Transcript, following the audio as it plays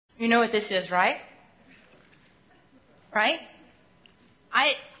You know what this is, right? Right?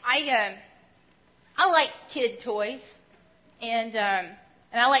 I like kid toys, and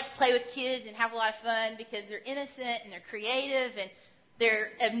I like to play with kids and have a lot of fun because they're innocent and they're creative and they're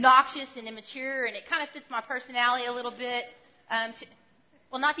obnoxious and immature, and it kind of fits my personality a little bit.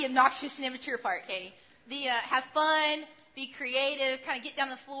 Well, not the obnoxious and immature part, Katie. The have fun, be creative, kind of get down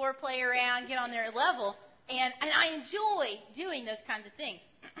the floor, play around, get on their level, and I enjoy doing those kinds of things.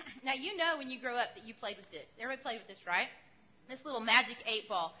 Now, you know when you grow up that you played with this. Everybody played with this, right? This little magic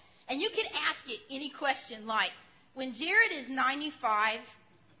 8-ball. And you could ask it any question like, when Jared is 95,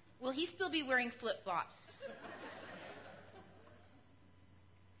 will he still be wearing flip-flops?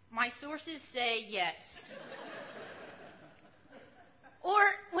 My sources say yes. Or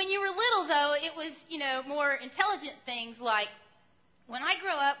when you were little, though, it was, more intelligent things like, when I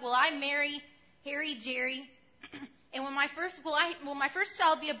grow up, will I marry Harry Jerry? And will my first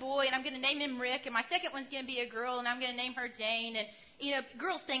child be a boy, and I'm going to name him Rick, and my second one's going to be a girl, and I'm going to name her Jane. And,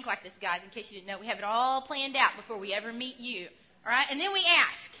 girls think like this, guys, in case you didn't know. We have it all planned out before we ever meet you. All right? And then we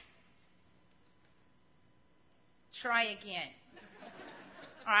ask. Try again.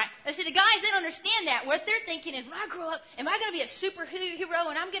 All right? And see, the guys, they don't understand that. What they're thinking is, when I grow up, am I going to be a superhero,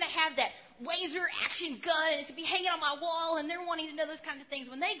 and I'm going to have that laser action gun, and it's going to be hanging on my wall, and they're wanting to know those kinds of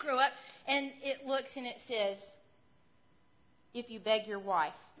things when they grow up. And it looks and it says, if you beg your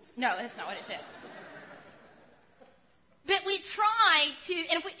wife. No, that's not what it says. But we try to,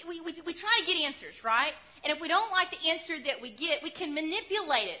 and we try to get answers, right? And if we don't like the answer that we get, we can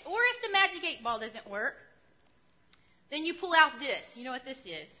manipulate it. Or if the magic 8-ball doesn't work, then you pull out this. You know what this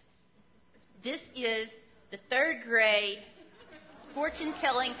is? This is the 3rd grade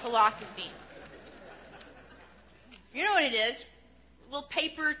fortune-telling philosophy. You know what it is? A little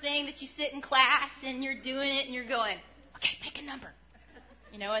paper thing that you sit in class and you're doing it and you're going, okay, pick a number.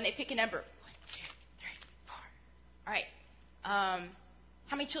 And they pick a number. 1, 2, 3, 4. All right.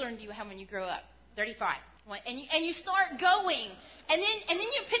 How many children do you have when you grow up? 35. And you start going. And then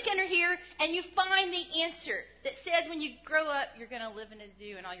you pick under here and you find the answer that says when you grow up, you're going to live in a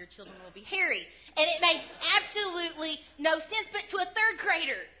zoo and all your children will be hairy. And it makes absolutely no sense. But to a 3rd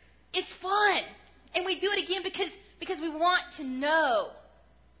grader, it's fun. And we do it again because we want to know.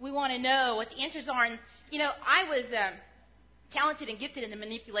 We want to know what the answers are. And, I was talented and gifted in the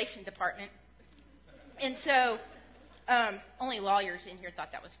manipulation department. And so only lawyers in here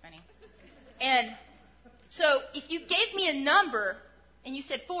thought that was funny. And so if you gave me a number and you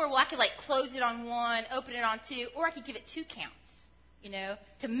said 4, well, I could close it on 1, open it on 2, or I could give it 2 counts,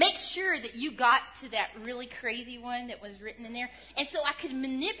 to make sure that you got to that really crazy one that was written in there. And so I could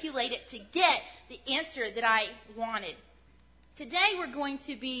manipulate it to get the answer that I wanted. Today we're going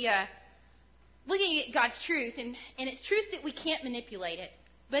to be looking at God's truth, and it's truth that we can't manipulate it,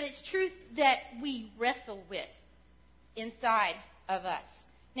 but it's truth that we wrestle with inside of us.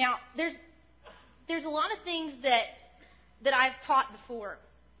 Now, there's a lot of things that I've taught before,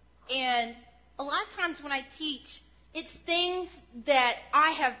 and a lot of times when I teach, it's things that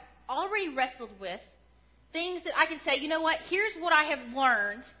I have already wrestled with, things that I can say, you know what, here's what I have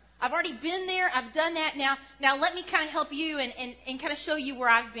learned. I've already been there, I've done that, now let me kind of help you and kind of show you where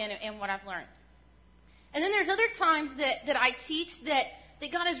I've been and what I've learned. And then there's other times that I teach that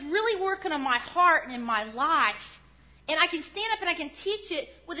God is really working on my heart and in my life. And I can stand up and I can teach it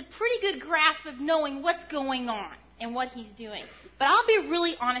with a pretty good grasp of knowing what's going on and what He's doing. But I'll be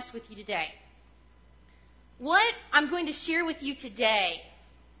really honest with you today. What I'm going to share with you today,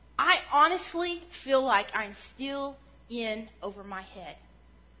 I honestly feel like I'm still in over my head.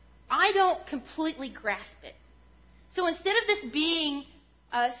 I don't completely grasp it. So instead of this being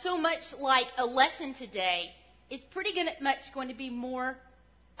so much like a lesson today, it's pretty much going to be more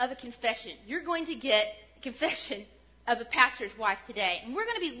of a confession. You're going to get a confession of a pastor's wife today. And we're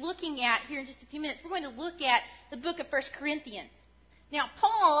going to be looking at, here in just a few minutes, we're going to look at the book of 1 Corinthians. Now,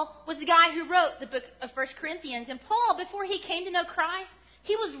 Paul was the guy who wrote the book of 1 Corinthians. And Paul, before he came to know Christ,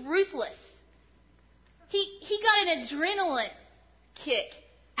 he was ruthless. He got an adrenaline kick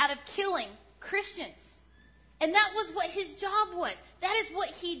out of killing Christians. And that was what his job was. That is what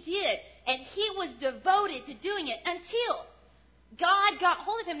he did. And he was devoted to doing it until God got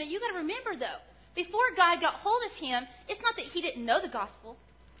hold of him. Now, you've got to remember, though, before God got hold of him, it's not that he didn't know the gospel.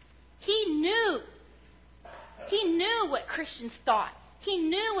 He knew. He knew what Christians thought. He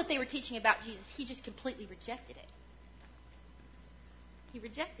knew what they were teaching about Jesus. He just completely rejected it. He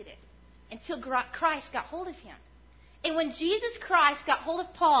rejected it until Christ got hold of him. And when Jesus Christ got hold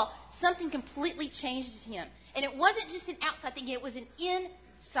of Paul, something completely changed him. And it wasn't just an outside thing, it was an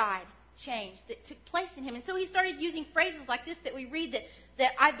inside change that took place in him. And so he started using phrases like this that we read, that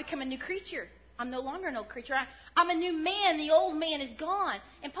that I've become a new creature. I'm no longer an old creature. I'm a new man. The old man is gone.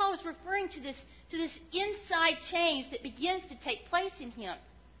 And Paul was referring to this inside change that begins to take place in him.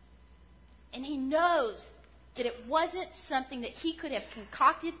 And he knows that it wasn't something that he could have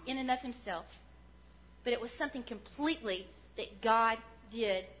concocted in and of himself, but it was something completely that God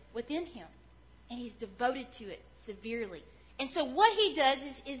did within him. And he's devoted to it severely. And so what he does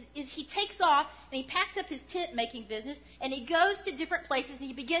is he takes off and he packs up his tent-making business and he goes to different places and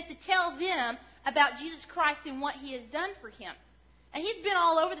he begins to tell them about Jesus Christ and what he has done for him. And he's been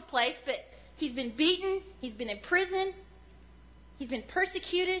all over the place, but he's been beaten, he's been in prison, he's been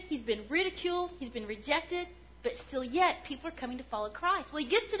persecuted, he's been ridiculed, he's been rejected, but still yet people are coming to follow Christ. Well, he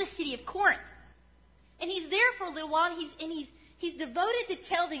gets to the city of Corinth. And he's there for a little while, and he's devoted to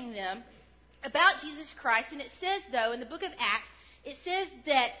telling them about Jesus Christ. And it says, though, in the book of Acts, it says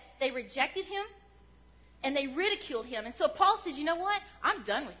that they rejected him and they ridiculed him. And so Paul says, you know what? I'm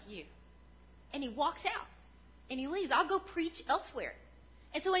done with you. And he walks out and he leaves. I'll go preach elsewhere.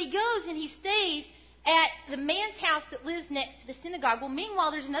 And so he goes and he stays at the man's house that lives next to the synagogue. Well,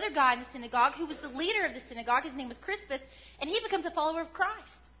 meanwhile, there's another guy in the synagogue who was the leader of the synagogue. His name was Crispus, and he becomes a follower of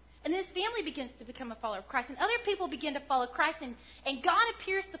Christ. And then his family begins to become a follower of Christ. And other people begin to follow Christ. And God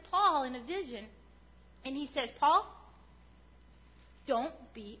appears to Paul in a vision. And he says, Paul, don't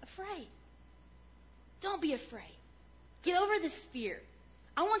be afraid. Don't be afraid. Get over this fear.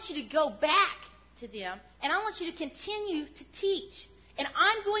 I want you to go back to them. And I want you to continue to teach. And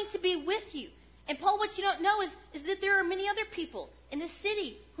I'm going to be with you. And Paul, what you don't know is that there are many other people in this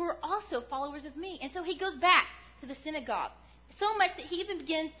city who are also followers of me. And so he goes back to the synagogue. So much that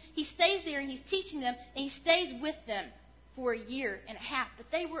he stays there and he's teaching them, and he stays with them for a year and a half. But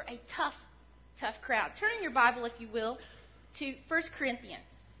they were a tough, tough crowd. Turn in your Bible, if you will, to 1 Corinthians.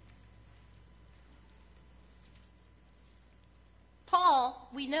 Paul,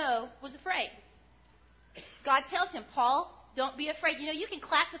 we know, was afraid. God tells him, Paul, don't be afraid. You know, you can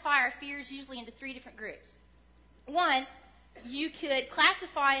classify our fears usually into 3 different groups. One, you could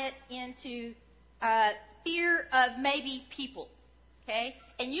classify it into fear of maybe people, okay?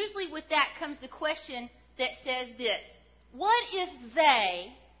 And usually with that comes the question that says this: what if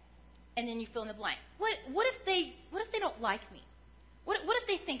they, and then you fill in the blank. What if they don't like me? What if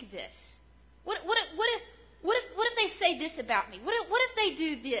they think this? What if they say this about me? What if they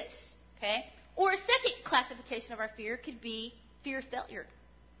do this? Okay? Or a second classification of our fear could be fear of failure.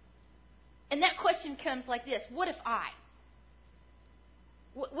 And that question comes like this: what if I?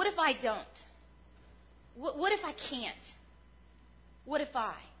 What if I don't? What if I can't? What if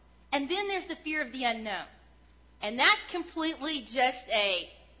I? And then there's the fear of the unknown. And that's completely just a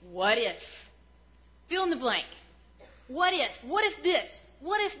what if. Fill in the blank. What if? What if this?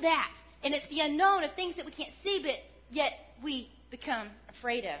 What if that? And it's the unknown of things that we can't see, but yet we become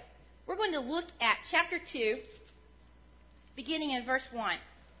afraid of. We're going to look at chapter 2, beginning in verse 1.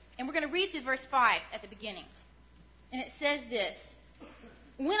 And we're going to read through verse 5 at the beginning. And it says this: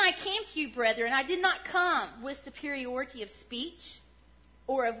 when I came to you, brethren, I did not come with superiority of speech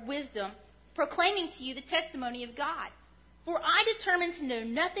or of wisdom, proclaiming to you the testimony of God. For I determined to know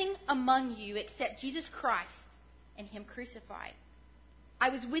nothing among you except Jesus Christ and him crucified. I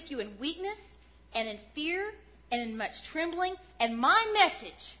was with you in weakness and in fear and in much trembling, and my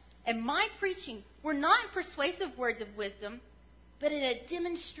message and my preaching were not in persuasive words of wisdom, but in a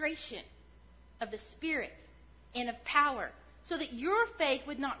demonstration of the Spirit and of power, so that your faith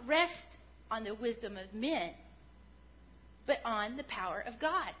would not rest on the wisdom of men, but on the power of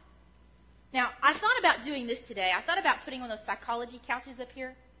God. Now, I thought about doing this today. I thought about putting one of those psychology couches up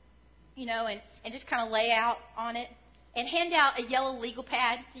here, you know, and just kind of lay out on it and hand out a yellow legal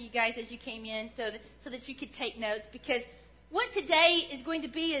pad to you guys as you came in so that you could take notes. Because what today is going to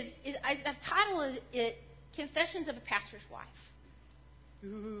be is I've titled it Confessions of a Pastor's Wife.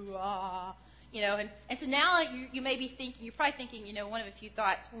 Ooh, ah. You know, and so now you may be thinking, you're probably thinking, you know, one of a few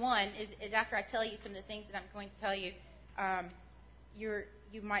thoughts. One is after I tell you some of the things that I'm going to tell you,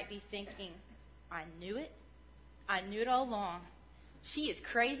 you might be thinking, I knew it. I knew it all along. She is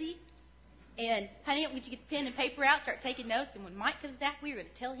crazy. And, honey, would you get the pen and paper out, start taking notes, and when Mike comes back, we're going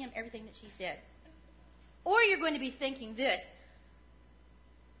to tell him everything that she said. Or you're going to be thinking this: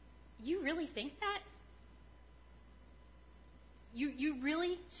 you really think that? You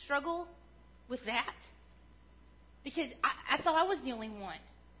really struggle with that? Because I thought I was the only one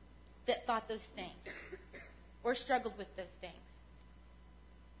that thought those things or struggled with those things.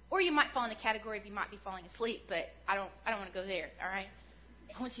 Or you might fall in the category of you might be falling asleep, but I don't want to go there, all right?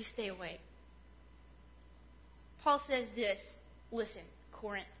 I want you to stay awake. Paul says this: listen,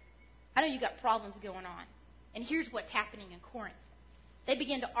 Corinth, I know you got problems going on, and here's what's happening in Corinth. They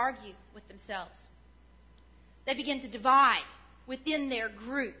began to argue with themselves. They began to divide within their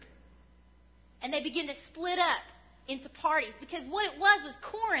group. And they began to split up into parties. Because what it was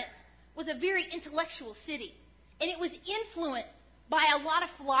Corinth was a very intellectual city. And it was influenced by a lot of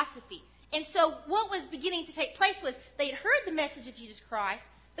philosophy. And so what was beginning to take place was they had heard the message of Jesus Christ,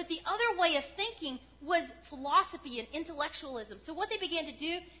 but the other way of thinking was philosophy and intellectualism. So what they began to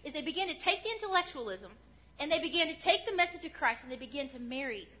do is they began to take the intellectualism and they began to take the message of Christ and they began to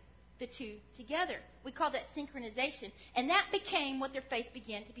marry the two together. We call that synchronization. And that became what their faith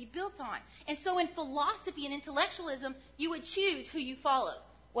began to be built on. And so in philosophy and intellectualism, you would choose who you followed.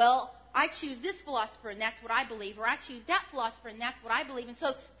 Well, I choose this philosopher and that's what I believe, or I choose that philosopher and that's what I believe. And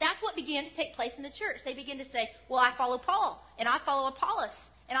so that's what began to take place in the church. They began to say, well, I follow Paul, and I follow Apollos,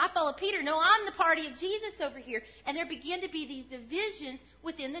 and I follow Peter. No, I'm the party of Jesus over here. And there began to be these divisions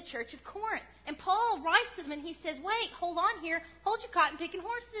within the church of Corinth. And Paul writes to them and he says, wait, hold on here, hold your cotton-picking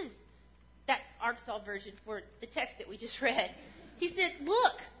horses. That's Arkansas version for the text that we just read. He said,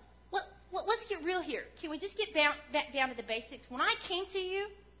 look, let's get real here. Can we just get back down to the basics? When I came to you,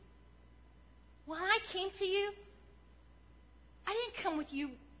 I didn't come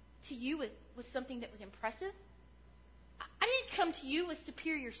to you with something that was impressive. I didn't come to you with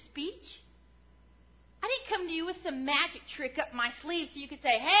superior speech. I didn't come to you with some magic trick up my sleeve so you could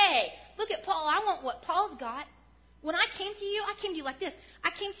say, hey, look at Paul. I want what Paul's got. When I came to you like this.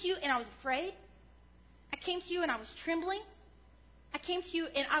 I came to you and I was afraid. I came to you and I was trembling. I came to you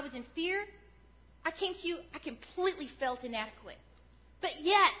and I was in fear. I came to you, I completely felt inadequate. But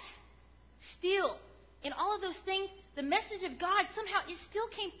yet, still, in all of those things, the message of God somehow it still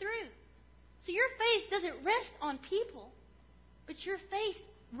came through. So your faith doesn't rest on people, but your faith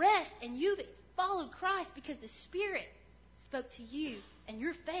rests and you followed Christ because the Spirit spoke to you, and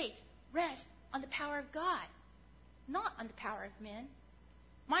your faith rests on the power of God, not on the power of men.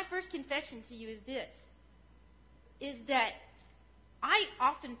 My first confession to you is this, is that I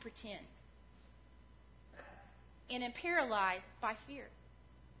often pretend and am paralyzed by fear.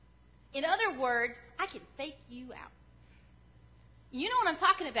 In other words, I can fake you out. You know what I'm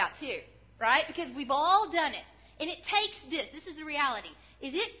talking about too, right? Because we've all done it. And it takes this is the reality,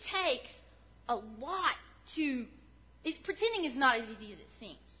 is it takes a lot pretending is not as easy as it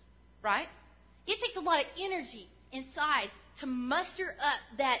seems, right? It takes a lot of energy inside to muster up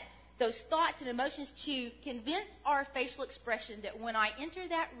those thoughts and emotions to convince our facial expression that when I enter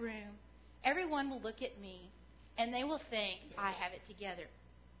that room, everyone will look at me and they will think I have it together.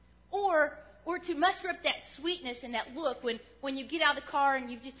 Or to muster up that sweetness and that look when you get out of the car and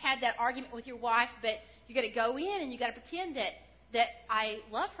you've just had that argument with your wife, but you got to go in and you got to pretend that I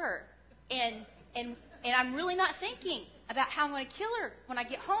love her and I'm really not thinking about how I'm going to kill her when I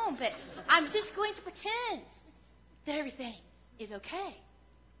get home, but I'm just going to pretend that everything is okay.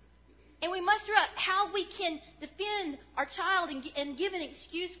 And we muster up how we can defend our child and give an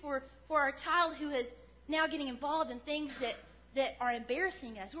excuse for our child who is now getting involved in things that are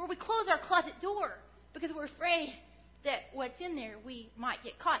embarrassing us. Or we close our closet door because we're afraid that what's in there we might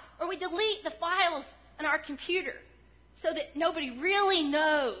get caught. Or we delete the files on our computer so that nobody really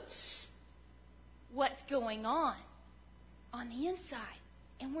knows what's going on the inside.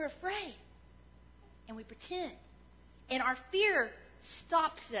 And we're afraid. And we pretend. And our fear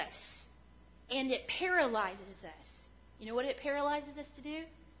stops us. And it paralyzes us. You know what it paralyzes us to do?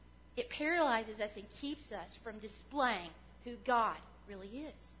 It paralyzes us and keeps us from displaying who God really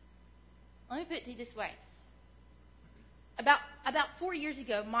is. Let me put it to you this way. About 4 years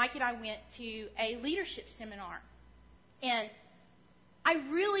ago, Mike and I went to a leadership seminar. And I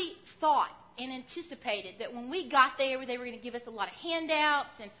really thought and anticipated that when we got there, they were going to give us a lot of handouts,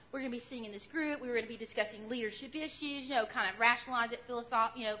 and we're going to be sitting in this group. We were going to be discussing leadership issues, kind of rationalize it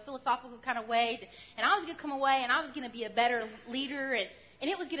philosophical kind of ways. And I was going to come away, and I was going to be a better leader, and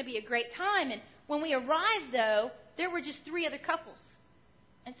it was going to be a great time. And when we arrived, though, there were just 3 other couples.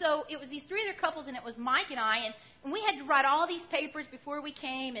 And so it was these 3 other couples, and it was Mike and I, and we had to write all these papers before we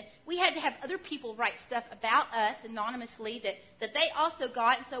came, and we had to have other people write stuff about us anonymously that they also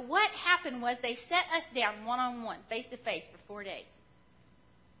got. And so what happened was they set us down one-on-one, face-to-face for 4 days.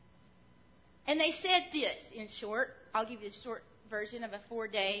 And they said this, in short, I'll give you the short version of a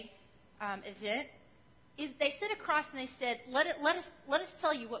 4-day event, is they sit across and they said, let us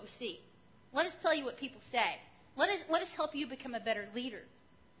tell you what we see. Let us tell you what people say. Let us help you become a better leader.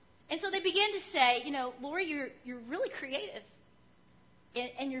 And so they began to say, Lori, you're really creative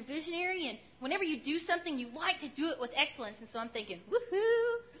and you're visionary, and whenever you do something, you like to do it with excellence. And so I'm thinking,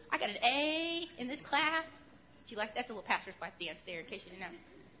 woohoo, I got an A in this class. That's a little pastor's wife dance there, in case you didn't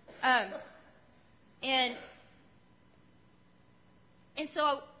know. And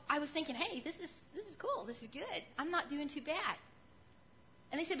so I was thinking, hey, this is cool. This is good. I'm not doing too bad.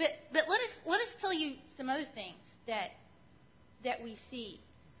 And they said, but let us tell you some other things that we see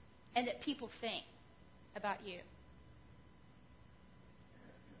and that people think about you.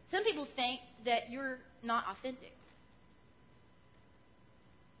 Some people think that you're not authentic.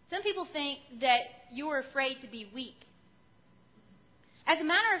 Some people think that you're afraid to be weak. As a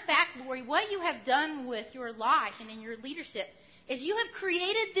matter of fact, Lori, what you have done with your life and in your leadership is you have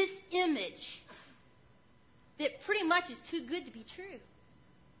created this image that pretty much is too good to be true.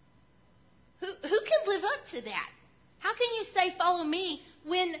 Who can live up to that? How can you say, follow me,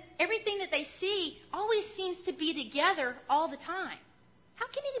 when everything that they see always seems to be together all the time? How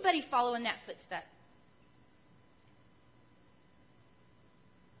can anybody follow in that footstep?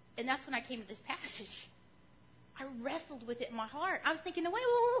 And that's when I came to this passage. I wrestled with it in my heart. I was thinking, no,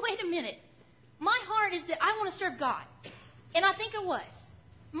 wait a minute. My heart is that I want to serve God. And I think I was.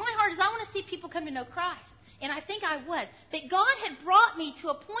 My heart is I want to see people come to know Christ. And I think I was. But God had brought me to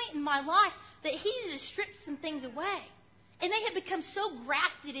a point in my life that He needed to strip some things away. And they had become so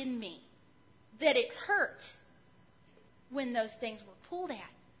grafted in me that it hurt when those things were pulled at.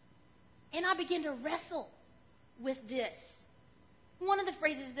 And I began to wrestle with this. One of the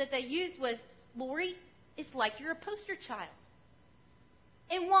phrases that they used was, Lori, it's like you're a poster child.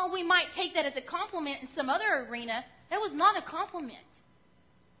 And while we might take that as a compliment in some other arena, that was not a compliment.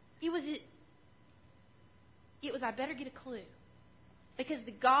 It was I better get a clue. Because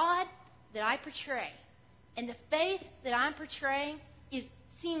the God that I portray and the faith that I'm portraying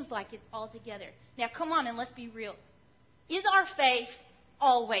seems like it's all together. Now, come on and let's be real. Is our faith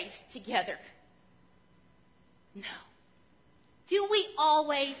always together? No. Do we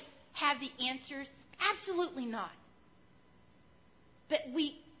always have the answers? Absolutely not. But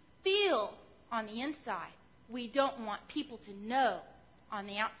we feel on the inside we don't want people to know on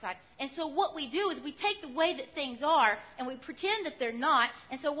the outside. And so what we do is we take the way that things are and we pretend that they're not.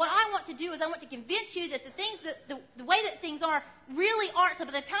 And so what I want to do is I want to convince you that the things that the way that things are really aren't. So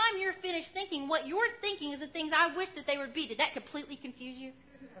by the time you're finished thinking, what you're thinking is the things I wish that they would be. Did that completely confuse you?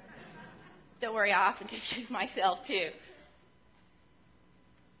 Don't worry, I often confuse myself too.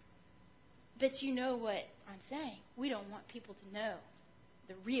 But you know what I'm saying. We don't want people to know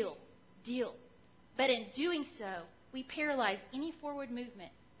the real deal. But in doing so, we paralyze any forward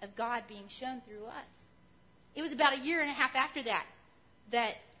movement of God being shown through us. It was about a year and a half after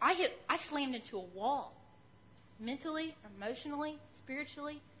that I slammed into a wall. Mentally, emotionally,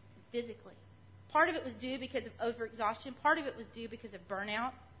 spiritually, and physically. Part of it was due because of overexhaustion. Part of it was due because of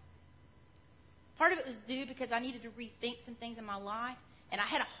burnout. Part of it was due because I needed to rethink some things in my life. And I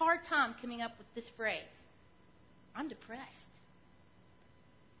had a hard time coming up with this phrase. I'm depressed.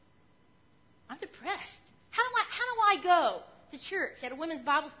 I'm depressed. How do I go to church at a women's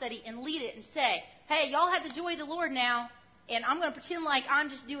Bible study and lead it and say, hey, y'all have the joy of the Lord now, and I'm going to pretend like I'm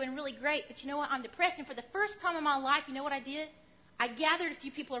just doing really great, but you know what? I'm depressed. And for the first time in my life, you know what I did? I gathered a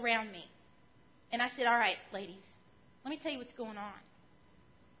few people around me. And I said, all right, ladies, let me tell you what's going on.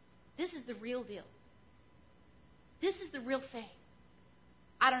 This is the real deal. This is the real thing.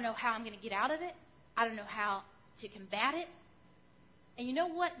 I don't know how I'm going to get out of it. I don't know how to combat it. And you know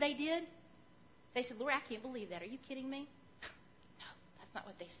what they did? They said, Lori, I can't believe that. Are you kidding me? No, that's not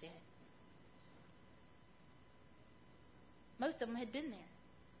what they said. Most of them had been there.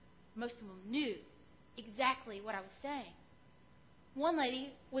 Most of them knew exactly what I was saying. One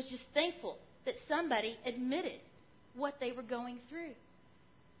lady was just thankful that somebody admitted what they were going through.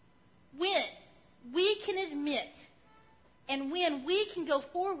 When we can admit and when we can go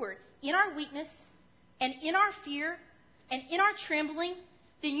forward in our weakness and in our fear and in our trembling,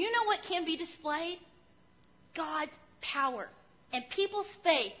 then you know what can be displayed? God's power. And people's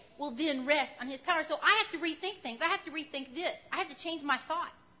faith will then rest on His power. So I have to rethink things. I have to rethink this. I have to change my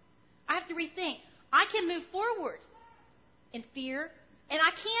thought. I have to rethink. I can move forward in fear, and I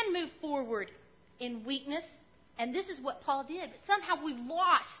can move forward in weakness. And this is what Paul did. But somehow we've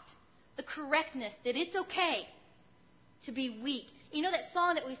lost the correctness that it's okay to be weak. You know that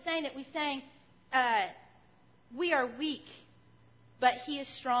song that we sang, we are weak, but He is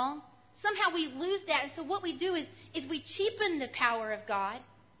strong? Somehow we lose that. And so what we do is we cheapen the power of God.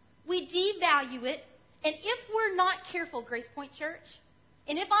 We devalue it. And if we're not careful, Grace Point Church,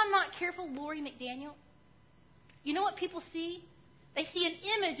 and if I'm not careful, Lori McDaniel, you know what people see? They see an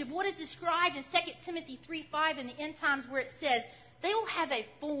image of what is described in 2 Timothy 3:5 in the end times, where it says they will have a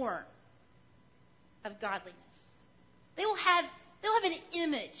form of godliness. They'll have an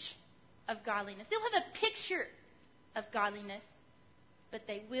image of godliness. They'll have a picture of godliness, but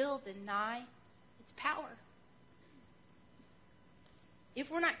they will deny its power. if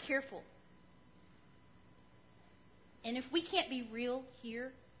we're not careful, and if we can't be real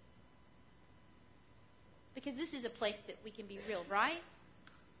here, because this is a place that we can be real, right?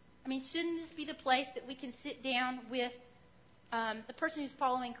 I mean, shouldn't this be the place that we can sit down with the person who's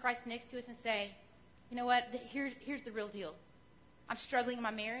following Christ next to us and say, you know what, here's the real deal. I'm struggling in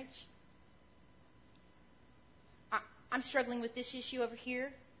my marriage. I'm struggling with this issue over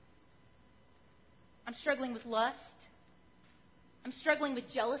here. I'm struggling with lust. I'm struggling with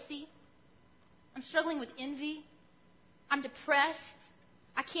jealousy. I'm struggling with envy. I'm depressed.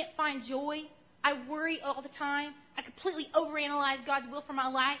 I can't find joy. I worry all the time. I completely overanalyze God's will for my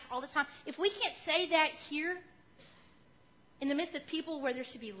life all the time. If we can't say that here, in the midst of people where there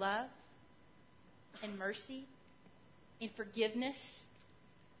should be love and mercy and forgiveness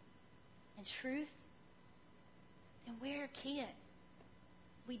and truth, then where can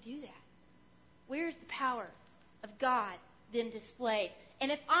we do that? Where's the power of God then displayed?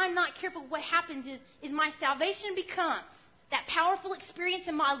 And if I'm not careful, what happens is my salvation becomes that powerful experience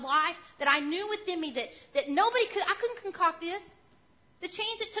in my life that I knew within me that nobody could, I couldn't concoct this. The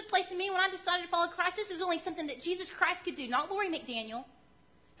change that took place in me when I decided to follow Christ, this is only something that Jesus Christ could do, not Lori McDaniel.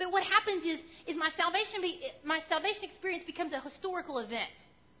 But what happens is my salvation experience becomes a historical event.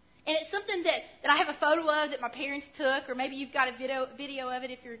 And it's something that I have a photo of that my parents took, or maybe you've got a video of it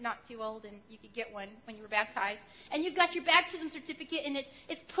if you're not too old and you could get one when you were baptized. And you've got your baptism certificate, and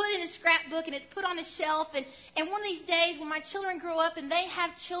it's put in a scrapbook, and it's put on a shelf. And one of these days when my children grow up and they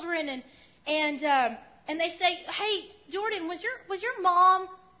have children and they say, hey, Jordan, was your mom,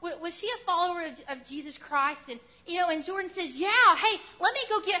 was she a follower of Jesus Christ? And Jordan says, yeah, hey, let me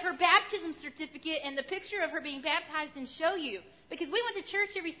go get her baptism certificate and the picture of her being baptized and show you. Because we went to church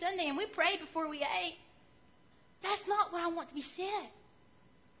every Sunday and we prayed before we ate. That's not what I want to be said.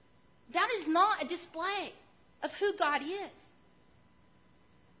 That is not a display of who God is.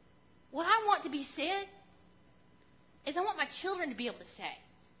 What I want to be said is I want my children to be able to say,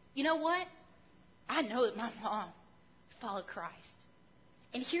 you know what? I know that my mom followed Christ.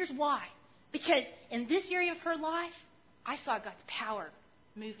 And here's why. Because in this area of her life, I saw God's power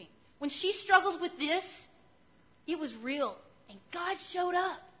moving. When she struggled with this, it was real. And God showed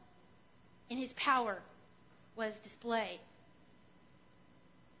up. And His power was displayed.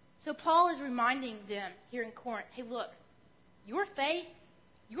 So Paul is reminding them here in Corinth, hey, look, your faith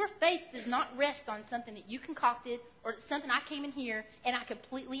does not rest on something that you concocted or something I came in here and I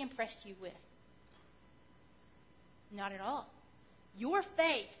completely impressed you with. Not at all. Your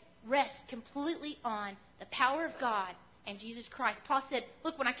faith rests completely on the power of God and Jesus Christ. Paul said,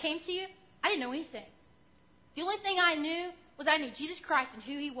 look, when I came to you, I didn't know anything. The only thing I knew was I knew Jesus Christ and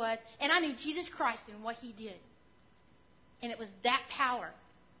who He was, and I knew Jesus Christ and what He did. And it was that power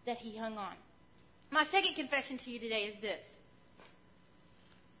that He hung on. My second confession to you today is this.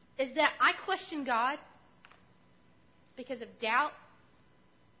 Is that I question God because of doubt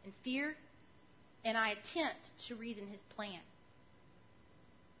and fear, and I attempt to reason His plan.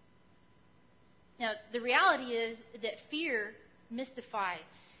 Now, the reality is that fear mystifies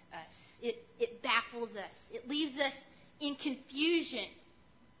us. It baffles us. It leaves us in confusion.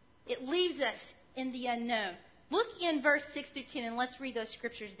 It leaves us in the unknown. Look in verse 6 through 10, and let's read those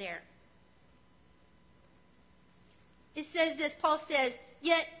scriptures there. It says this, Paul says,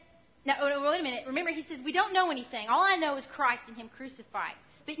 now wait a minute. Remember, he says, we don't know anything. All I know is Christ and Him crucified.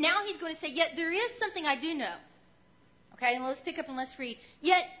 But now he's going to say, yet there is something I do know. Okay, and let's pick up and let's read.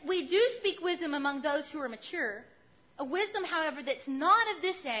 Yet we do speak wisdom among those who are mature. A wisdom, however, that's not of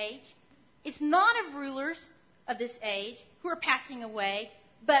this age. It's not of rulers of this age who are passing away.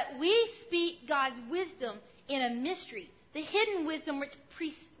 But we speak God's wisdom in a mystery. The hidden wisdom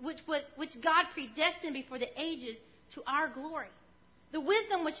which God predestined before the ages to our glory. The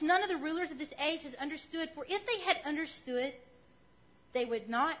wisdom which none of the rulers of this age has understood. For if they had understood, they would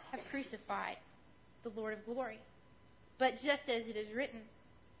not have crucified the Lord of glory. But just as it is written,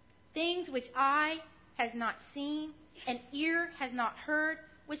 things which eye has not seen, and ear has not heard,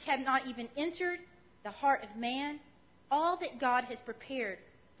 which have not even entered the heart of man, all that God has prepared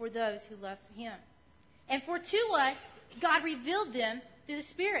for those who love Him. And for to us, God revealed them through the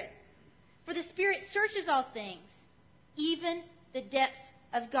Spirit. For the Spirit searches all things, even the depths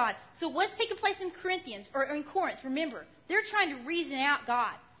of God. So what's taking place in Corinthians, or in Corinth, remember, they're trying to reason out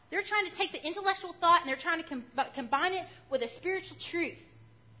God. They're trying to take the intellectual thought and they're trying to combine it with a spiritual truth.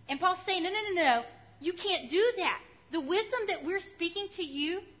 And Paul's saying, no. You can't do that. The wisdom that we're speaking to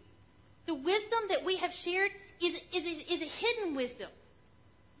you, the wisdom that we have shared is a hidden wisdom.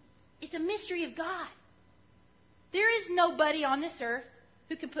 It's a mystery of God. There is nobody on this earth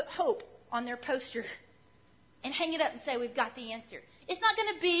who can put hope on their poster. and hang it up and say we've got the answer. It's not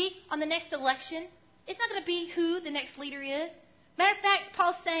going to be on the next election. It's not going to be who the next leader is. Matter of fact,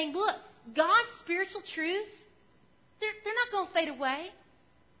 Paul's saying, look, God's spiritual truths, they're not going to fade away.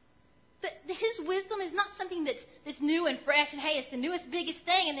 His wisdom is not something that's new and fresh and, hey, it's the newest, biggest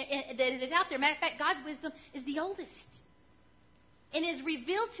thing that is out there. Matter of fact, God's wisdom is the oldest. And is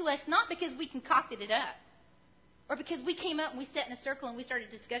revealed to us not because we concocted it up or because we came up and we sat in a circle and we started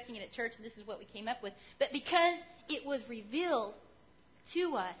discussing it at church and this is what we came up with, but because it was revealed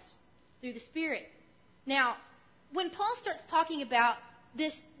to us through the Spirit. Now, when Paul starts talking about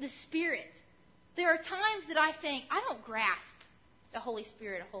the Spirit, there are times that I think I don't grasp the Holy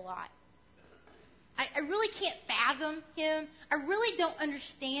Spirit a whole lot. I really can't fathom Him. I really don't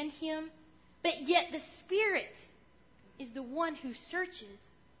understand Him. But yet the Spirit is the one who searches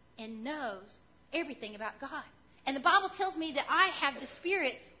and knows everything about God. And the Bible tells me that I have the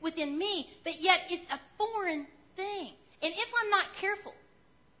Spirit within me, but yet it's a foreign thing. And if I'm not careful,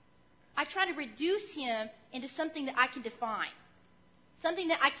 I try to reduce Him into something that I can define, something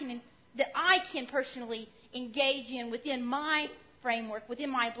that I can personally engage in within my framework, within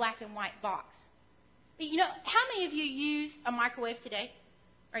my black and white box. But how many of you used a microwave today?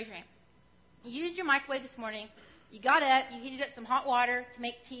 Raise your hand. You used your microwave this morning. You got up, you heated up some hot water to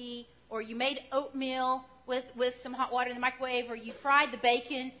make tea, or you made oatmeal with some hot water in the microwave, or you fried the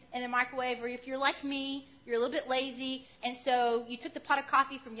bacon in the microwave, or if you're like me, you're a little bit lazy, and so you took the pot of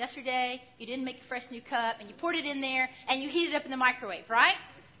coffee from yesterday, you didn't make a fresh new cup, and you poured it in there, and you heated it up in the microwave, right?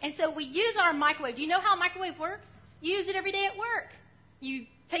 And so we use our microwave. Do you know how a microwave works? You use it every day at work. You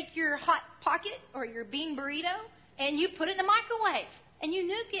take your Hot Pocket or your bean burrito, and you put it in the microwave, and you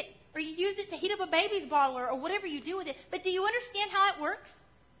nuke it, or you use it to heat up a baby's bottle or whatever you do with it. But do you understand how it works?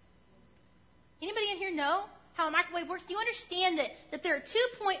 Anybody in here know how a microwave works? Do you understand that there are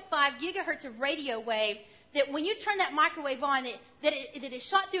 2.5 gigahertz of radio wave that when you turn that microwave on, that it is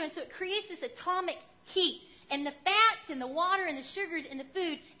shot through, and so it creates this atomic heat. And the fats and the water and the sugars in the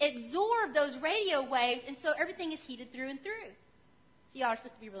food absorb those radio waves, and so everything is heated through and through. So y'all are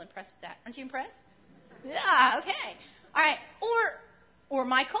supposed to be really impressed with that. Aren't you impressed? Yeah, okay. All right. Or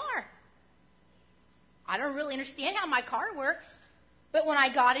my car. I don't really understand how my car works, but when I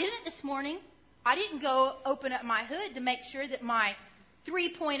got in it this morning, I didn't go open up my hood to make sure that my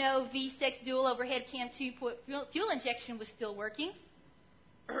 3.0 V6 dual overhead cam 2 fuel injection was still working.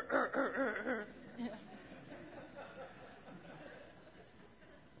 Or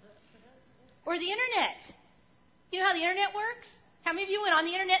the internet. You know how the internet works? How many of you went on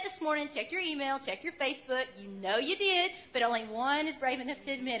the internet this morning, checked your email, checked your Facebook? You know you did, but only one is brave enough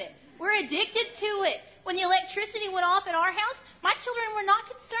to admit it. We're addicted to it. When the electricity went off at our house, my children were not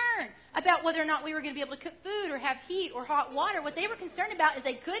concerned about whether or not we were going to be able to cook food or have heat or hot water. What they were concerned about is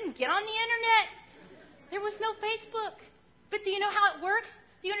they couldn't get on the internet. There was no Facebook. But do you know how it works?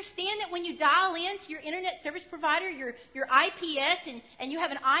 Do you understand that when you dial into your internet service provider, your IPS, and you have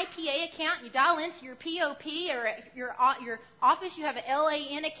an IPA account, and you dial into your POP or your office, you have an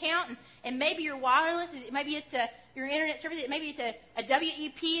LAN account, and maybe your wireless, maybe it's your internet service, maybe it's a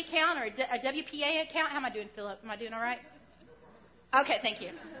WEP account or a WPA account. How am I doing, Philip? Am I doing all right? Okay, thank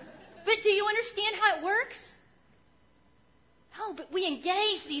you. But do you understand how it works? Oh, but we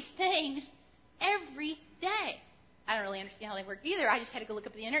engage these things every day. I don't really understand how they work either. I just had to go look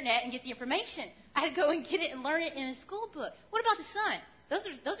up the internet and get the information. I had to go and get it and learn it in a school book. What about the sun?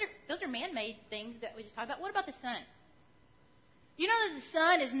 Those are man-made things that we just talked about. What about the sun? You know that the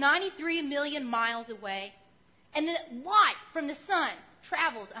sun is 93 million miles away, and the light from the sun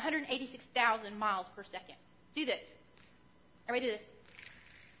travels 186,000 miles per second. Do this. Everybody do this.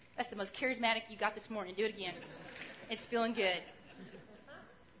 That's the most charismatic you got this morning. Do it again. It's feeling good.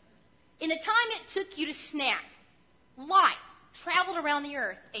 In the time it took you to snap, light traveled around the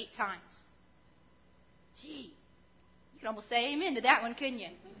earth 8 times. Gee, you could almost say amen to that one, couldn't you?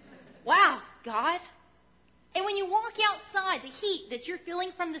 Wow, God. And when you walk outside, the heat that you're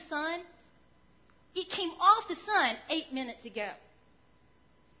feeling from the sun, it came off the sun 8 minutes ago.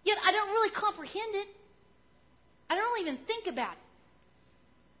 Yet I don't really comprehend it. I don't really even think about it.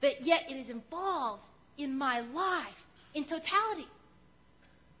 But yet it is involved in my life in totality.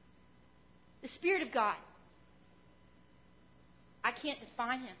 The Spirit of God. I can't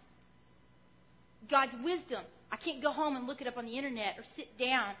define Him. God's wisdom. I can't go home and look it up on the internet or sit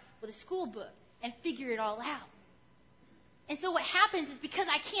down with a school book and figure it all out. And so what happens is because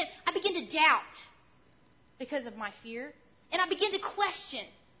I begin to doubt because of my fear. And I begin to question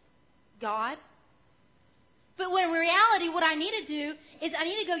God. But when in reality, what I need to do is I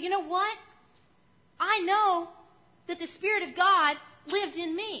need to go, you know what? I know that the Spirit of God lives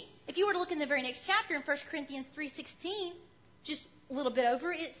in me. if you were to look in the very next chapter in 1 Corinthians 3:16, just a little bit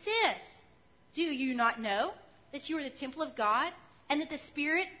over, it says, do you not know that you are the temple of God and that the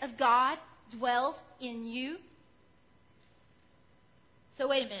Spirit of God dwells in you? So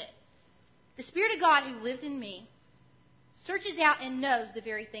wait a minute. The Spirit of God who lives in me searches out and knows the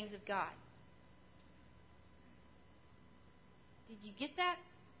very things of God. Did you get that?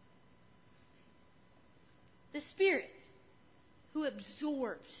 The Spirit who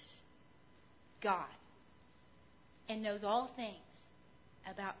absorbs God and knows all things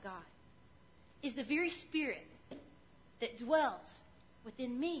about God is the very Spirit that dwells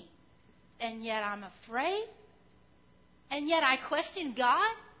within me. And yet I'm afraid. And yet I question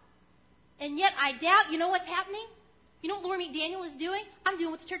God. And yet I doubt. You know what's happening? You know what Lori McDaniel is doing? I'm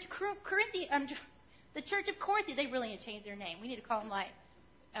doing with the Church of Corinth. The Church of Corinth. They really need to change their name. We need to call them like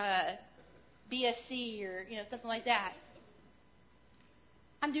BSC or something like that.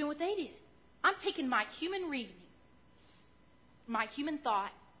 I'm doing what they did. I'm taking my human reasoning, my human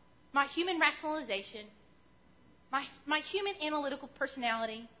thought, my human rationalization, my human analytical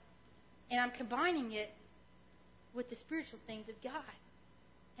personality, and I'm combining it with the spiritual things of God.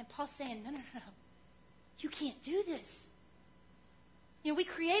 And Paul's saying, no. You can't do this. We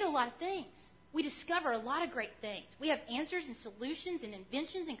create a lot of things. We discover a lot of great things. We have answers and solutions and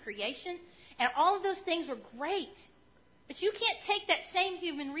inventions and creations, and all of those things were great. But you can't take that same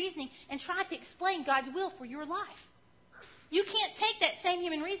human reasoning and try to explain God's will for your life. You can't take that same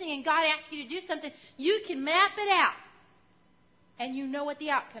human reasoning and God asks you to do something. You can map it out, and you know what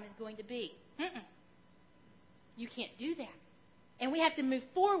the outcome is going to be. You can't do that. And we have to move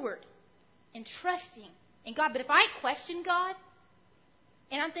forward in trusting in God. But if I question God,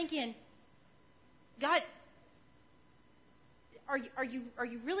 and I'm thinking, God, are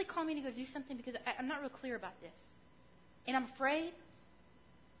you really calling me to go do something? Because I'm not real clear about this. And I'm afraid.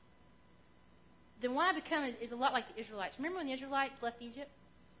 Then what I become is a lot like the Israelites. Remember when the Israelites left Egypt?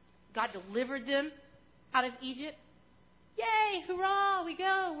 God delivered them out of Egypt. Yay, hurrah, we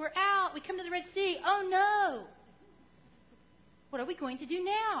go, we're out. We come to the Red Sea. Oh, no. What are we going to do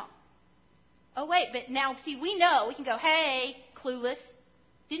now? Oh, wait, but now, see, we know. We can go, hey, clueless.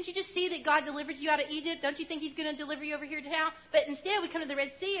 Didn't you just see that God delivered you out of Egypt? Don't you think He's going to deliver you over here to now? But instead, we come to the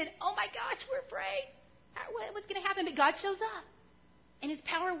Red Sea, and oh, my gosh, we're afraid. What's going to happen? But God shows up, and His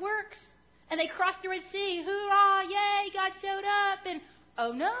power works. And they cross the Red Sea. Hoorah, yay, God showed up. And,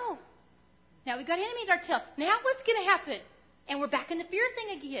 oh, no. Now we've got enemies our tail. Now what's going to happen? And we're back in the fear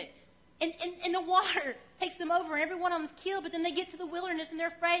thing again. And the water takes them over, and every one of them is killed. But then they get to the wilderness, and they're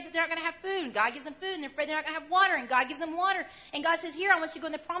afraid that they're not going to have food. And God gives them food, and they're afraid they're not going to have water. And God gives them water. And God says, here, I want you to go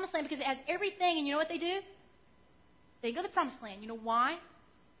in the promised land because it has everything. And you know what they do? They go to the promised land. You know why?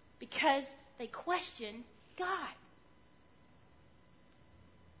 Because they questioned God.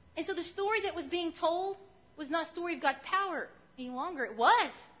 And so the story that was being told was not a story of God's power any longer. It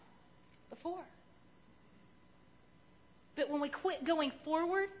was before. But when we quit going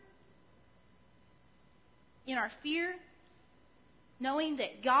forward in our fear, knowing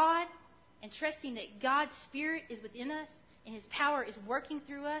that God and trusting that God's Spirit is within us and His power is working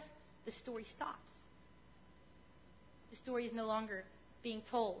through us, the story stops. The story is no longer being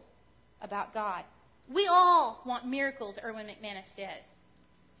told about God. We all want miracles, Erwin McManus says.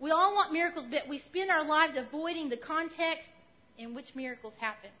 We all want miracles, but we spend our lives avoiding the context in which miracles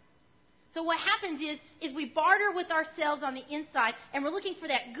happen. So what happens is we barter with ourselves on the inside, and we're looking for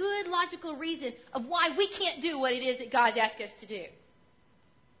that good logical reason of why we can't do what it is that God's asked us to do.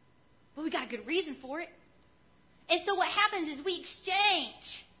 But we got a good reason for it. And so what happens is we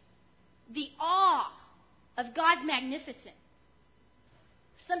exchange the awe of God's magnificence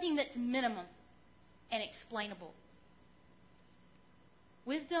for something that's minimum and explainable.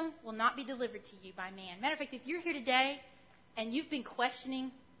 Wisdom will not be delivered to you by man. Matter of fact, if you're here today and you've been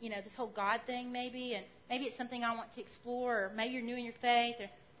questioning, this whole God thing maybe, and maybe it's something I want to explore, or maybe you're new in your faith,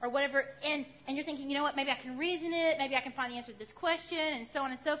 or whatever, and you're thinking, you know what, maybe I can reason it, maybe I can find the answer to this question, and so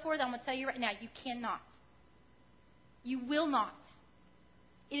on and so forth, I'm going to tell you right now, you cannot. You will not.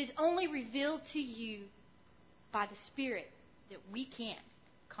 It is only revealed to you by the Spirit that we can't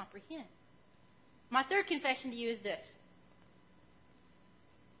comprehend. My third confession to you is this.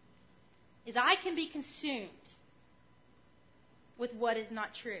 Is I can be consumed with what is not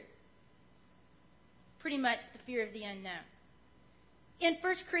true. Pretty much the fear of the unknown. In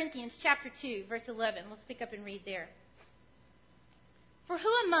 1 Corinthians chapter 2, verse 11, let's pick up and read there. For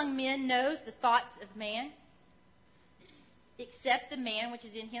who among men knows the thoughts of man, except the man which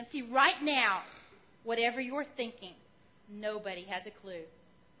is in him? See, right now, whatever you're thinking, nobody has a clue.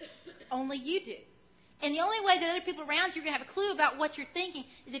 Only you do. And the only way that other people around you are going to have a clue about what you're thinking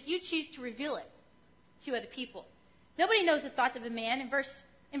is if you choose to reveal it to other people. Nobody knows the thoughts of a man. In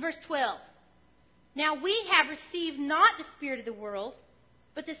verse 12. Now we have received not the spirit of the world,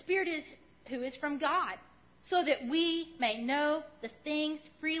 but the Spirit who is from God, so that we may know the things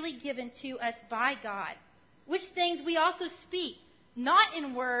freely given to us by God, which things we also speak, not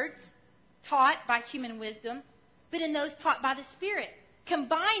in words taught by human wisdom, but in those taught by the Spirit,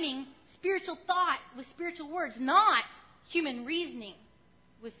 combining spiritual thoughts with spiritual words, not human reasoning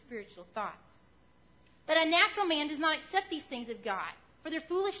with spiritual thoughts. But a natural man does not accept these things of God, for their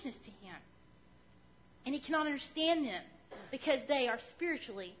foolishness to him, and he cannot understand them, because they are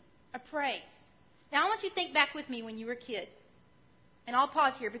spiritually appraised. Now I want you to think back with me when you were a kid. And I'll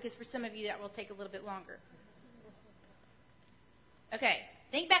pause here because for some of you that will take a little bit longer. Okay,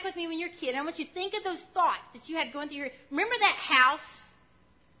 think back with me when you were a kid. I want you to think of those thoughts that you had going through your... Remember that house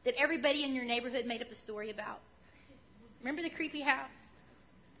that everybody in your neighborhood made up a story about? Remember the creepy house?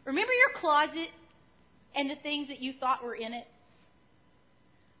 Remember your closet and the things that you thought were in it?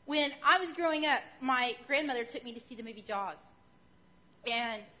 When I was growing up, my grandmother took me to see the movie Jaws.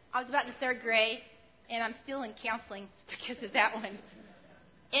 And I was about in the third grade, and I'm still in counseling because of that one.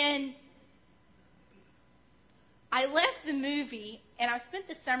 And I left the movie, and I spent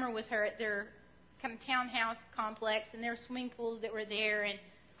the summer with her at their kind of townhouse complex, and there were swimming pools that were there. And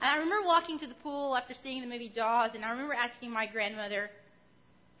I remember walking to the pool after seeing the movie Jaws, and I remember asking my grandmother,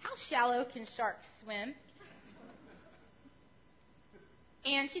 how shallow can sharks swim?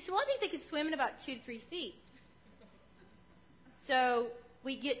 And she said, well, I think they could swim in about 2 to 3 feet. So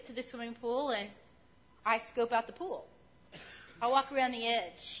we get to the swimming pool, and I scope out the pool. I walk around the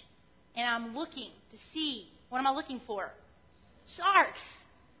edge, and I'm looking to see, what am I looking for? Sharks,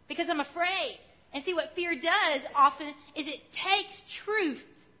 because I'm afraid. And see, what fear does often is it takes truth,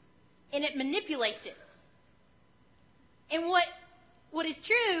 and it manipulates it. And what is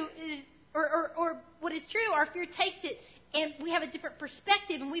true is, or what is true, our fear takes it, and we have a different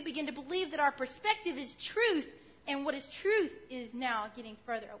perspective, and we begin to believe that our perspective is truth, and what is truth is now getting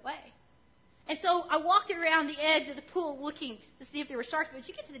further away. And so I walked around the edge of the pool looking to see if there were sharks, but as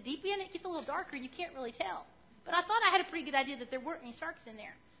you get to the deep end, it gets a little darker, and you can't really tell. But I thought I had a pretty good idea that there weren't any sharks in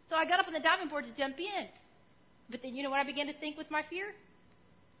there. So I got up on the diving board to jump in. But then you know what I began to think with my fear?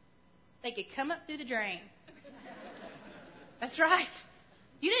 They could come up through the drain. That's right.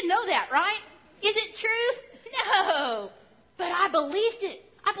 You didn't know that, right? Is it truth? No. But I believed it.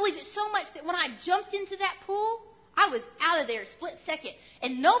 I believed it so much that when I jumped into that pool, I was out of there a split second.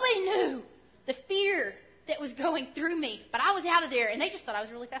 And nobody knew the fear that was going through me. But I was out of there, and they just thought I was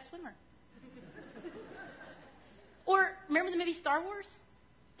a really fast swimmer. Or remember the movie Star Wars?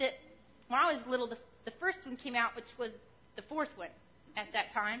 That when I was little, the first one came out, which was the fourth one at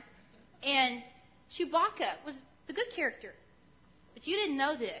that time. And Chewbacca was the good character. But you didn't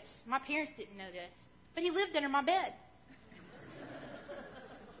know this. My parents didn't know this. But he lived under my bed.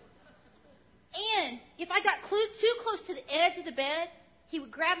 And if I got too close to the edge of the bed, he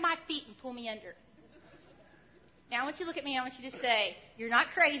would grab my feet and pull me under. Now, I want you to look at me. I want you to say, you're not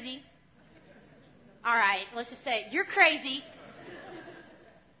crazy. All right, let's just say, you're crazy,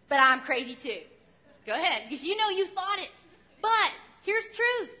 but I'm crazy too. Go ahead, because you know you thought it. But here's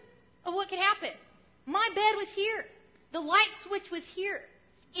truth of what could happen. My bed was here. The light switch was here.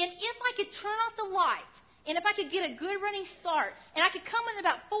 And if I could turn off the light, and if I could get a good running start, and I could come in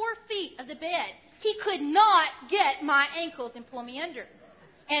about 4 feet of the bed, he could not get my ankles and pull me under.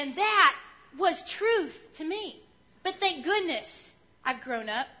 And that was truth to me. But thank goodness I've grown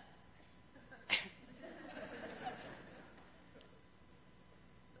up.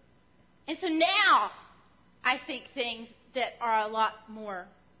 And so now I think things that are a lot more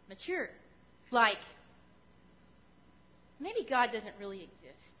mature. Like, maybe God doesn't really exist.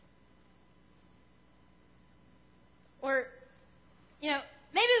 Or, you know,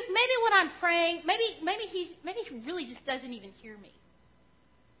 maybe when I'm praying, maybe he really just doesn't even hear me.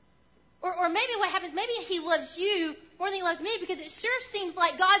 Or maybe what happens, maybe he loves you more than he loves me, because it sure seems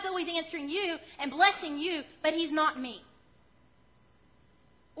like God's always answering you and blessing you, but he's not me.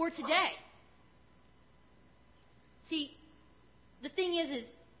 Or today. See, the thing is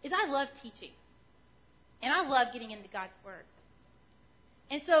I love teaching. And I love getting into God's Word.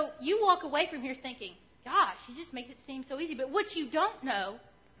 And so you walk away from here thinking, gosh, he just makes it seem so easy. But what you don't know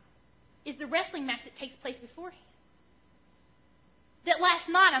is the wrestling match that takes place beforehand. That last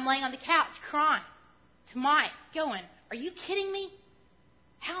night I'm laying on the couch crying to Mike, going, are you kidding me?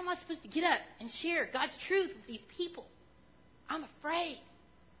 How am I supposed to get up and share God's truth with these people? I'm afraid.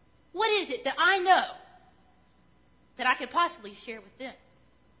 What is it that I know that I could possibly share with them?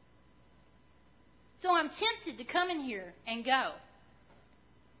 So I'm tempted to come in here and go,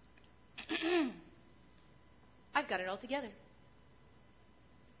 I've got it all together.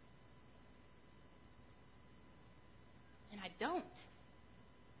 And I don't.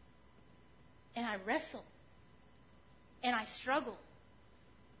 And I wrestle. And I struggle.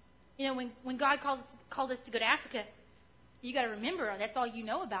 You know, when God called us to go to Africa, you got to remember that's all you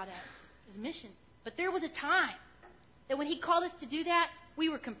know about us is mission. But there was a time that when He called us to do that, we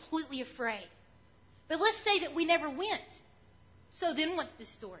were completely afraid. But let's say that we never went. So then what's the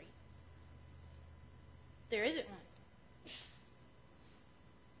story? There isn't one.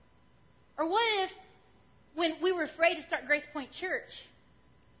 Or what if, when we were afraid to start Grace Point Church,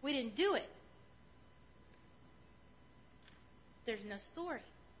 we didn't do it? There's no story.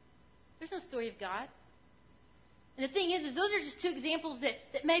 There's no story of God. And the thing is those are just two examples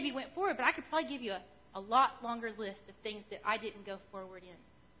that maybe went forward, but I could probably give you a lot longer list of things that I didn't go forward in.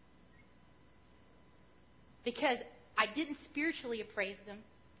 Because I didn't spiritually appraise them.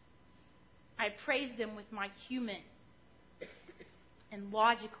 I appraised them with my human and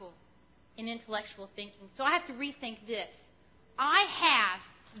logical and intellectual thinking. So I have to rethink this. I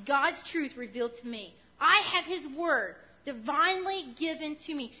have God's truth revealed to me. I have His Word divinely given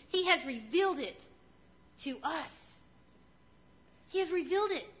to me. He has revealed it to us. He has revealed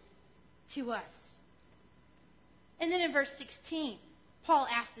it to us. And then in verse 16, Paul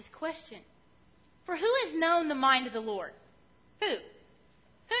asks this question. For who has known the mind of the Lord? Who? Who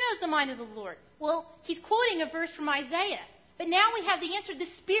knows the mind of the Lord? Well, he's quoting a verse from Isaiah. But now we have the answer. The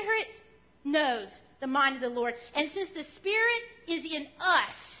Spirit knows the mind of the Lord. And since the Spirit is in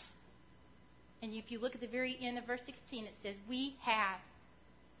us, and if you look at the very end of verse 16, it says, we have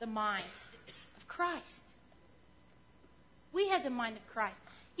the mind of Christ. We have the mind of Christ.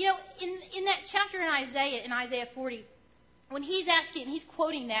 You know, in that chapter in Isaiah 40, when he's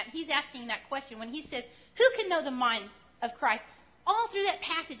quoting that, he's asking that question. When he says, who can know the mind of Christ? All through that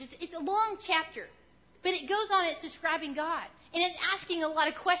passage, it's a long chapter. But it goes on, it's describing God. And it's asking a lot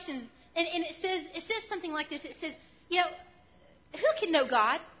of questions. And it says something like this. It says, you know, who can know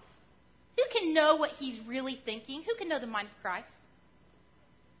God? Who can know what He's really thinking? Who can know the mind of Christ?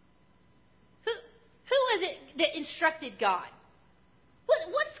 Who was it that instructed God?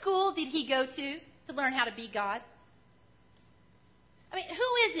 What school did He go to learn how to be God? I mean, who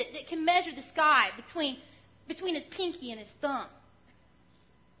is it that can measure the sky between his pinky and his thumb?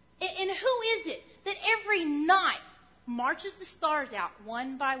 And who is it that every night marches the stars out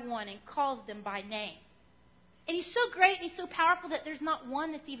one by one and calls them by name? And He's so great and He's so powerful that there's not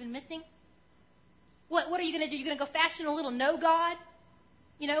one that's even missing. What are you going to do? You're going to go fashion a little no God?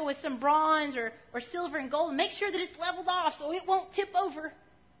 You know, with some bronze or silver and gold, and make sure that it's leveled off so it won't tip over.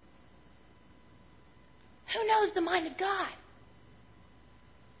 Who knows the mind of God?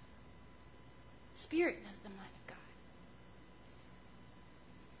 The Spirit knows the mind of God.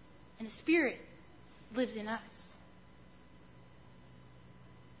 And the Spirit lives in us.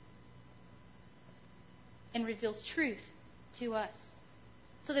 And reveals truth to us.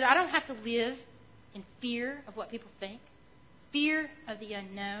 So that I don't have to live in fear of what people think. Fear of the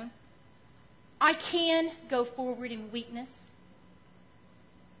unknown. I can go forward in weakness.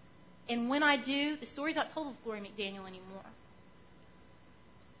 And when I do, the story's not told of Lori McDaniel anymore.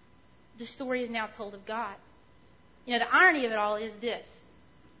 The story is now told of God. You know, the irony of it all is this.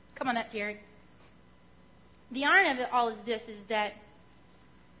 Come on up, Jared. The irony of it all is this, is that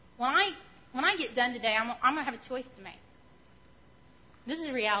when I get done today, I'm going to have a choice to make. This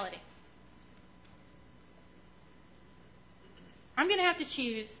is reality. I'm going to have to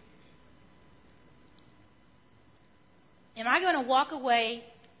choose. Am I going to walk away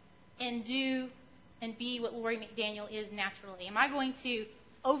and do and be what Lori McDaniel is naturally? Am I going to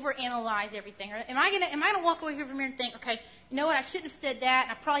overanalyze everything? Or am I going to walk away here from here and think, okay, you know what, I shouldn't have said that,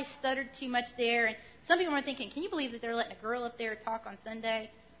 and I probably stuttered too much there. And some people are thinking, can you believe that they're letting a girl up there talk on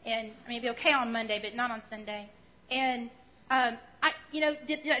Sunday? And I mean, it'd be okay on Monday, but not on Sunday. And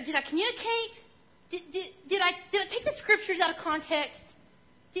did I communicate? Did I take the scriptures out of context?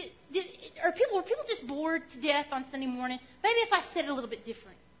 Were people just bored to death on Sunday morning? Maybe if I said it a little bit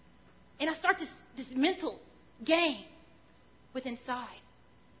different. And I start this mental game with inside.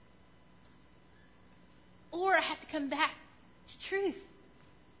 Or I have to come back to truth.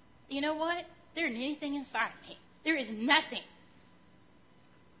 You know what? There isn't anything inside of me. There is nothing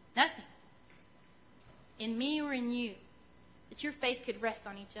in me or in you that your faith could rest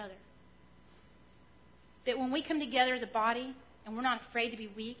on each other. That when we come together as a body and we're not afraid to be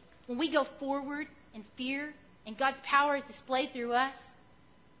weak, when we go forward in fear and God's power is displayed through us,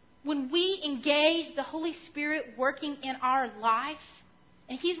 when we engage the Holy Spirit working in our life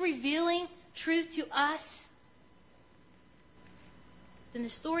and He's revealing truth to us, then the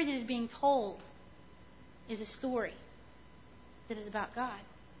story that is being told is a story that is about God.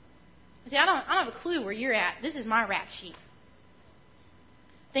 See, I don't have a clue where you're at. This is my rap sheet.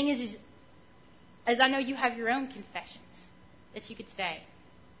 Thing is I know you have your own confessions that you could say,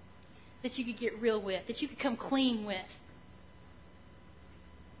 that you could get real with, that you could come clean with.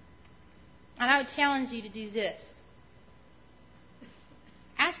 And I would challenge you to do this.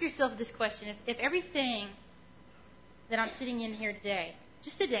 Ask yourself this question. If everything that I'm sitting in here today,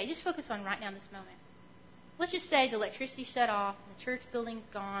 just focus on right now in this moment. Let's just say the electricity shut off, and the church building's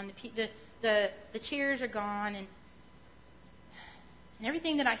gone, the chairs are gone, and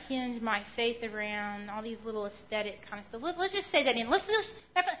everything that I hinge my faith around, all these little aesthetic kind of stuff. Let's just say that in. Let's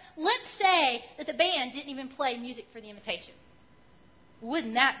say that the band didn't even play music for the invitation.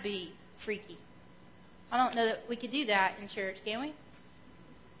 Wouldn't that be freaky? I don't know that we could do that in church, can we?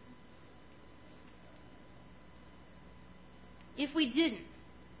 If we didn't,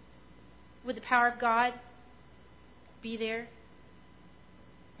 would the power of God be there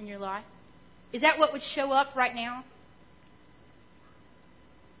in your life? Is that what would show up right now?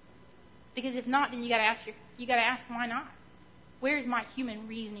 Because if not, then you got to ask why not? Where's my human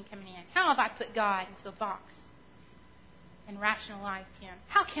reasoning coming in? How have I put God into a box and rationalized Him?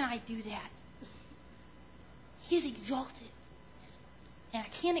 How can I do that? He's exalted, and I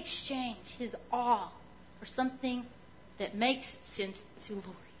can't exchange His awe for something that makes sense to the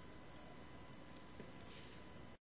Lord.